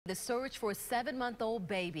The search for a 7-month-old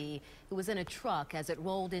baby who was in a truck as it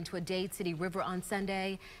rolled into a Dade City river on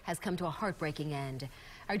Sunday has come to a heartbreaking end.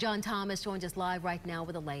 Our John Thomas joins us live right now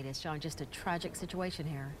with the latest. John, just a tragic situation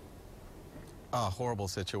here. A horrible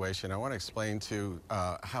situation. I want to explain to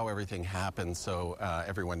how everything happened so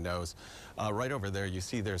everyone knows. Right over there, you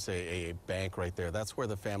see there's a bank right there. That's where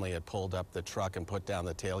the family had pulled up the truck and put down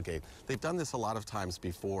the tailgate. They've done this a lot of times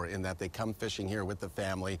before in that they come fishing here with the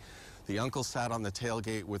family. The uncle sat on the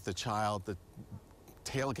tailgate with the child. The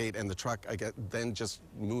tailgate and the truck then just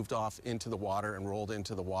moved off into the water and rolled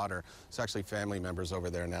into the water. There's actually family members over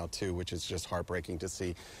there now too, which is just heartbreaking to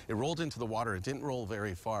see. It rolled into the water. It didn't roll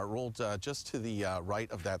very far. It rolled just to the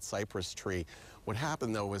right of that cypress tree. What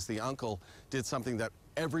happened though was the uncle did something that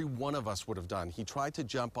every one of us would have done. He tried to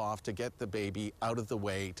jump off to get the baby out of the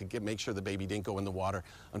way to make sure the baby didn't go in the water.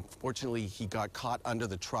 Unfortunately, he got caught under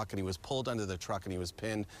the truck and he was pulled under the truck and he was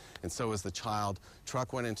pinned, and so was the child.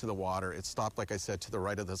 Truck went into the water. It stopped, like I said, to the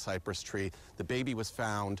right of the cypress tree. The baby was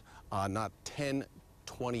found not 10,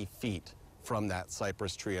 20 feet from that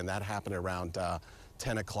cypress tree, and that happened around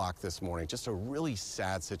 10 o'clock this morning. Just a really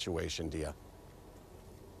sad situation, Dia.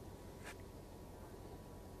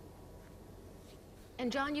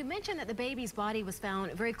 And John, you mentioned that the baby's body was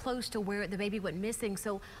found very close to where the baby went missing.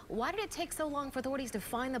 So why did it take so long for authorities to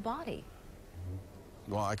find the body?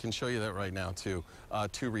 Well, I can show you that right now, too.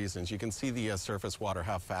 Two reasons. You can see the surface water,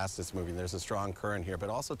 how fast it's moving. There's a strong current here, but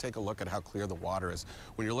also take a look at how clear the water is.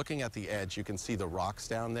 When you're looking at the edge, you can see the rocks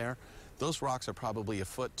down there. Those rocks are probably a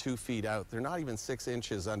foot, 2 feet out. They're not even 6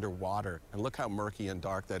 inches underwater. And look how murky and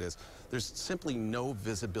dark that is. There's simply no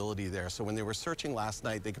visibility there. So when they were searching last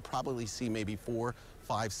night, they could probably see maybe 4,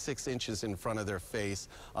 5, 6 inches in front of their face.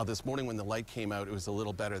 This morning when the light came out, it was a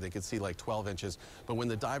little better. They could see like 12 inches. But when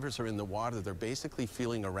the divers are in the water, they're basically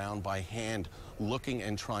feeling around by hand, looking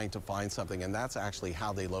and trying to find something. And that's actually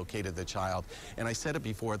how they located the child. And I said it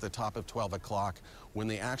before at the top of 12 o'clock, when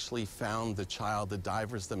they actually found the child, the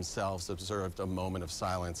divers themselves observed a moment of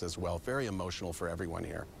silence as well. Very emotional for everyone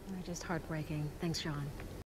here. Just heartbreaking. Thanks, John.